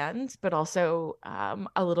high end, but also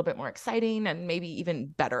a little bit more exciting and maybe even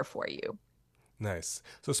better for you? Nice.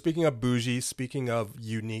 So speaking of bougie, speaking of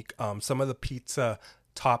unique, some of the pizza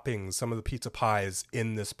toppings, some of the pizza pies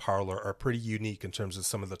in this parlor are pretty unique in terms of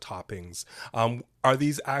some of the toppings. Are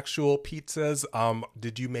these actual pizzas?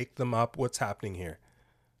 Did you make them up? What's happening here?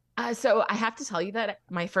 So I have to tell you that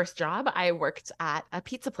my first job, I worked at a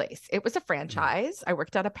pizza place. It was a franchise. I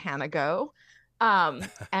worked at a Panago.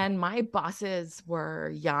 And my bosses were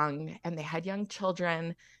young and they had young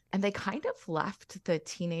children, and they kind of left the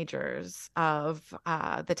teenagers of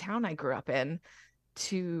the town I grew up in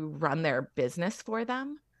to run their business for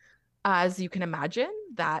them. As you can imagine,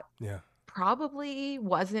 that probably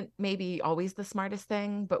wasn't maybe always the smartest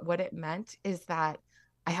thing, but what it meant is that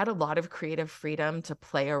I had a lot of creative freedom to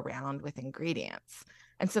play around with ingredients.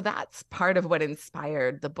 And so that's part of what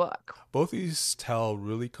inspired the book. Both of these tell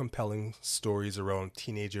really compelling stories around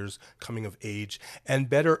teenagers coming of age and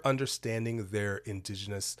better understanding their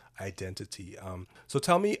Indigenous identity. So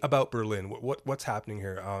tell me about Berlin. What's happening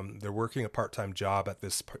here? They're working a part-time job at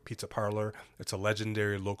this pizza parlor. It's a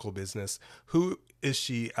legendary local business. Who is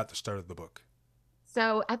she at the start of the book?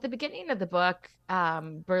 So at the beginning of the book,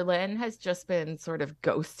 Berlin has just been sort of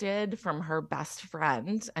ghosted from her best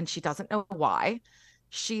friend, and she doesn't know why.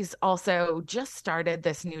 She's also just started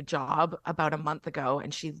this new job about a month ago,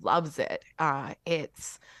 and she loves it.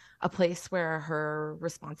 It's a place where her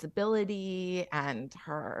responsibility and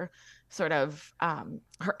her sort of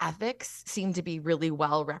her ethics seem to be really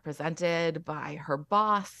well represented by her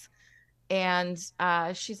boss. And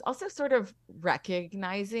she's also sort of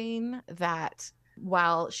recognizing that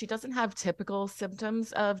while she doesn't have typical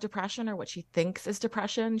symptoms of depression or what she thinks is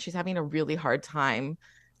depression, she's having a really hard time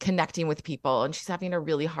connecting with people, and she's having a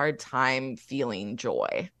really hard time feeling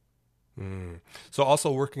joy. So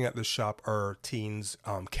also working at this shop are teens,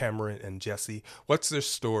 Cameron and Jesse. What's their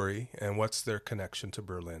story and what's their connection to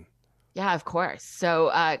Berlin? Yeah, of course.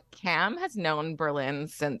 So Cam has known Berlin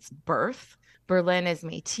since birth. Berlin is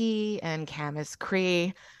Métis and Cam is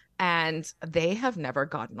Cree, and they have never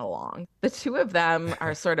gotten along. The two of them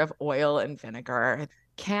are sort of oil and vinegar.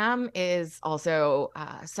 Cam is also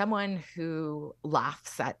someone who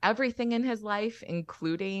laughs at everything in his life,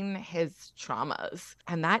 including his traumas.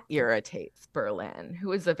 And that irritates Berlin,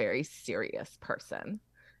 who is a very serious person.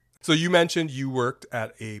 So you mentioned you worked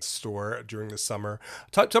at a store during the summer.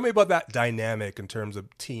 Tell me about that dynamic in terms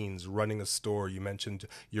of teens running a store. You mentioned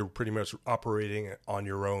you're pretty much operating on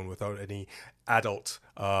your own without any adult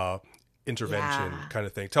intervention kind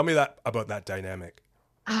of thing. Tell me about that dynamic.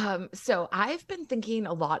 So I've been thinking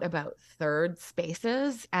a lot about third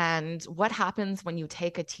spaces and what happens when you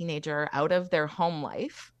take a teenager out of their home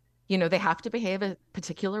life. You know, they have to behave a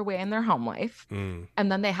particular way in their home life, and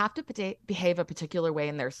then they have to behave a particular way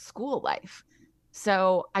in their school life.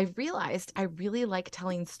 So I realized I really like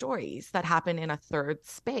telling stories that happen in a third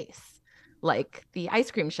space, like the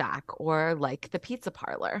ice cream shack or like the pizza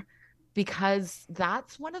parlor, because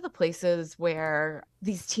that's one of the places where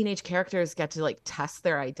these teenage characters get to like test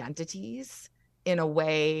their identities in a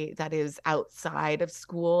way that is outside of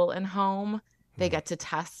school and home. They get to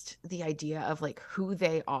test the idea of like who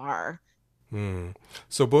they are.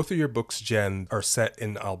 So both of your books, Jen, are set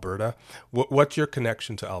in Alberta. What's your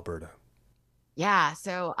connection to Alberta? Yeah,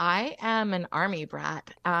 so I am an army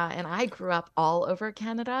brat, and I grew up all over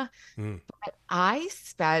Canada. But I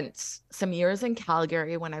spent some years in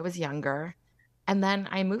Calgary when I was younger, and then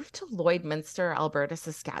I moved to Lloydminster, Alberta,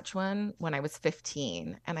 Saskatchewan when I was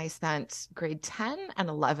 15, and I spent grade 10 and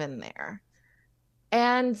 11 there.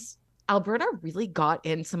 And Alberta really got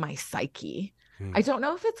into my psyche. I don't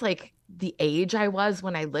know if it's like the age I was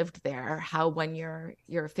when I lived there, how when you're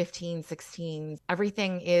 15, 16,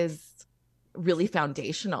 everything is really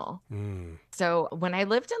foundational. So when I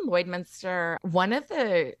lived in Lloydminster, one of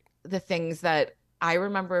the things that I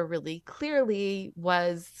remember really clearly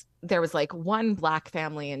was there was like one Black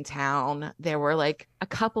family in town. There were like a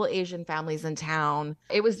couple Asian families in town.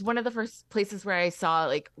 It was one of the first places where I saw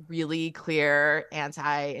like really clear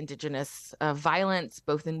anti-Indigenous violence,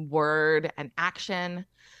 both in word and action.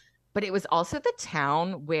 But it was also the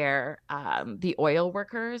town where the oil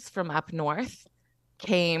workers from up north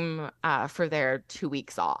came for their 2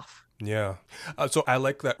 weeks off. Yeah. So I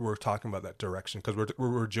like that we're talking about that direction because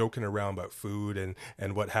we're joking around about food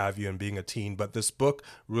and what have you and being a teen. But this book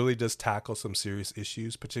really does tackle some serious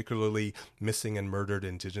issues, particularly missing and murdered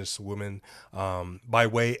Indigenous women by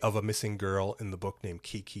way of a missing girl in the book named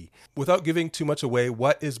Kiki. Without giving too much away,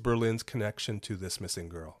 what is Berlin's connection to this missing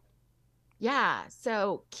girl? Yeah.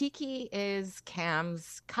 So Kiki is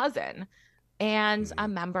Cam's cousin and a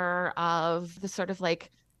member of the sort of like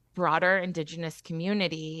broader Indigenous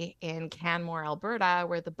community in Canmore, Alberta,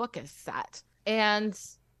 where the book is set. And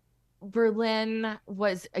Berlin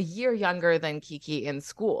was a year younger than Kiki in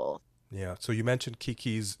school. Yeah. So you mentioned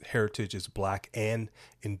Kiki's heritage is Black and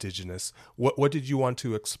Indigenous. What did you want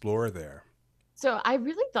to explore there? So I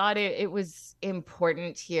really thought it was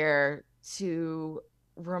important here to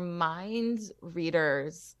remind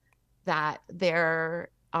readers that there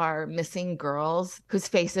are missing girls whose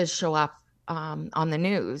faces show up on the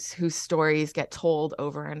news, whose stories get told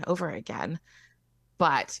over and over again.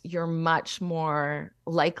 But you're much more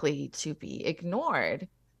likely to be ignored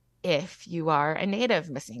if you are a Native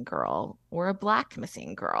missing girl or a Black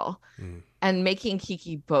missing girl. And making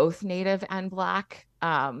Kiki both Native and Black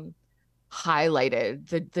highlighted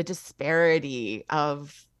the disparity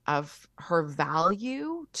of her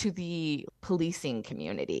value to the policing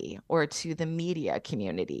community or to the media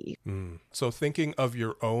community. So thinking of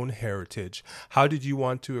your own heritage, how did you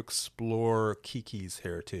want to explore Kiki's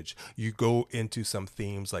heritage? You go into some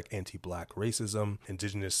themes like anti-Black racism,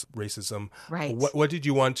 Indigenous racism. Right. What did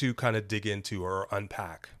you want to kind of dig into or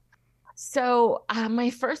unpack? So my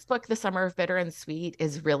first book, The Summer of Bitter and Sweet,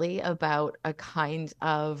 is really about a kind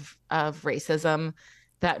of racism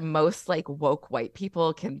that most like woke white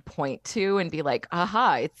people can point to and be like,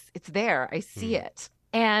 aha, it's there. I see it.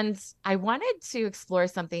 And I wanted to explore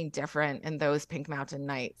something different in those Pink Mountain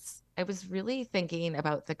Nights. I was really thinking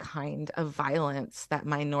about the kind of violence that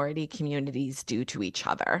minority communities do to each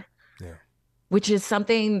other. Yeah. Which is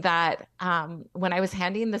something that when I was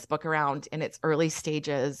handing this book around in its early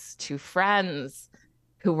stages to friends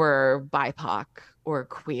who were BIPOC or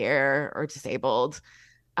queer or disabled,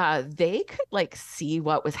 they could like see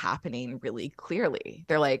what was happening really clearly.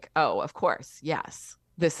 They're like, oh, of course, yes,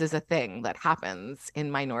 this is a thing that happens in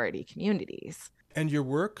minority communities. And your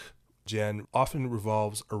work, Jen, often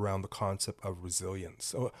revolves around the concept of resilience.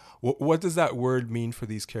 So what does that word mean for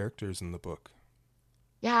these characters in the book?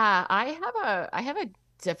 Yeah, I have a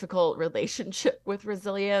difficult relationship with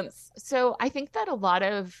resilience. So I think that a lot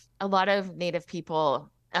of Native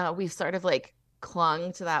people, we've sort of like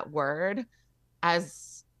clung to that word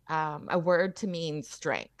as a word to mean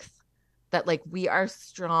strength. That like we are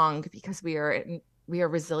strong because we are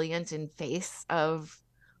resilient in face of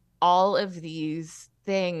all of these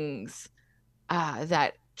things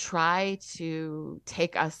that try to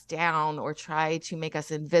take us down or try to make us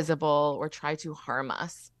invisible or try to harm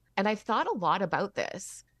us. And I've thought a lot about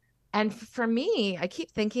this. And for me, I keep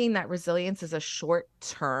thinking that resilience is a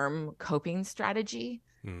short-term coping strategy.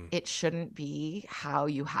 It shouldn't be how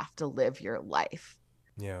you have to live your life.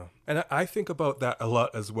 Yeah. And I think about that a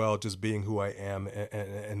lot as well, just being who I am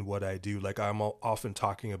and what I do. Like I'm often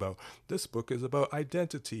talking about this book is about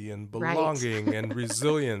identity and belonging right. and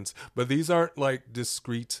resilience, but these aren't like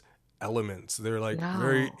discrete elements. They're like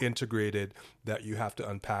very integrated that you have to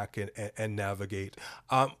unpack and navigate.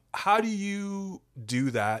 How do you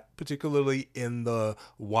do that, particularly in the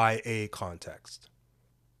YA context?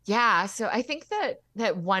 Yeah. So I think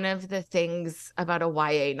that one of the things about a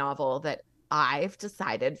YA novel that I've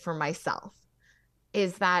decided for myself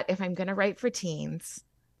is that if I'm going to write for teens,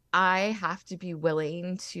 I have to be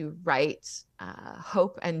willing to write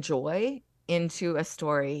hope and joy into a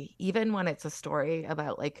story, even when it's a story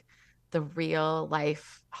about like the real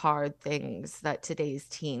life hard things that today's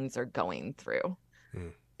teens are going through.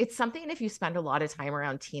 It's something, if you spend a lot of time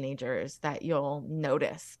around teenagers, that you'll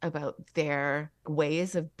notice about their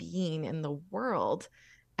ways of being in the world.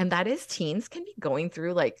 And that is, teens can be going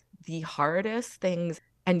through like the hardest things,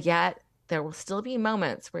 and yet there will still be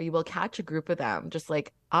moments where you will catch a group of them just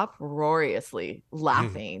like uproariously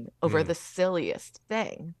laughing over the silliest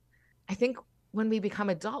thing. I think when we become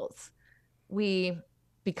adults, we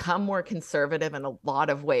become more conservative in a lot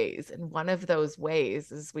of ways. And one of those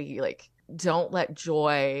ways is we like don't let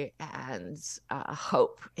joy and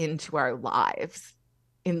hope into our lives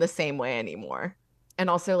in the same way anymore. And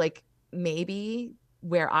also like maybe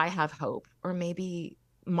where I have hope, or maybe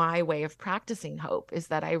my way of practicing hope, is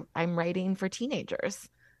that I'm writing for teenagers.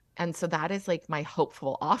 And so that is like my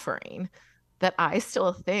hopeful offering, that I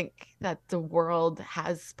still think that the world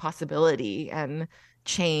has possibility and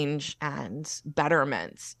change and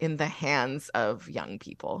betterment in the hands of young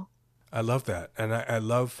people. I love that. And I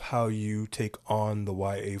love how you take on the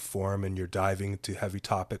YA form and you're diving into heavy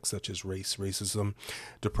topics such as race, racism,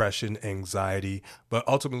 depression, anxiety. But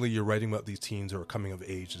ultimately, you're writing about these teens who are coming of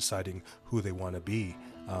age, deciding who they want to be.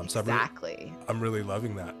 Exactly. So I'm really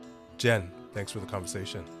loving that. Jen, thanks for the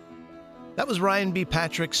conversation. That was Ryan B.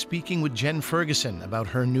 Patrick speaking with Jen Ferguson about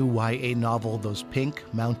her new YA novel, Those Pink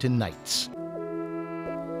Mountain Nights.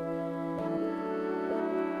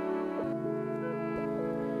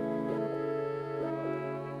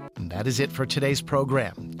 That is it for today's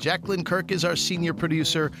program. Jacqueline Kirk is our senior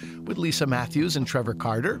producer, with Lisa Matthews and Trevor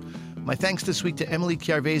Carter. My thanks this week to Emily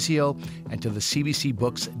Chiarvesio and to the CBC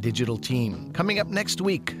Books digital team. Coming up next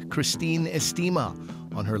week, Christine Estima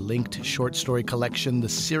on her linked short story collection, The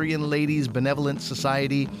Syrian Ladies Benevolent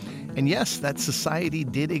Society. And yes, that society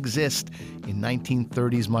did exist in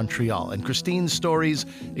 1930s Montreal. And Christine's stories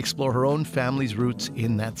explore her own family's roots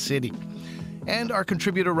in that city. And our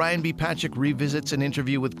contributor Ryan B. Patrick revisits an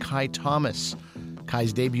interview with Kai Thomas.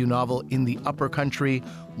 Kai's debut novel, In the Upper Country,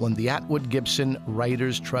 won the Atwood Gibson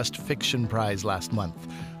Writers' Trust Fiction Prize last month.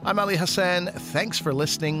 I'm Ali Hassan. Thanks for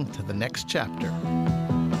listening to The Next Chapter.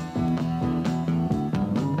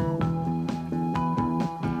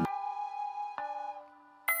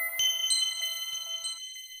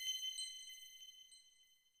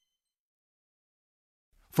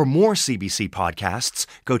 For more CBC podcasts,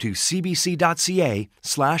 go to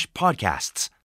cbc.ca/podcasts.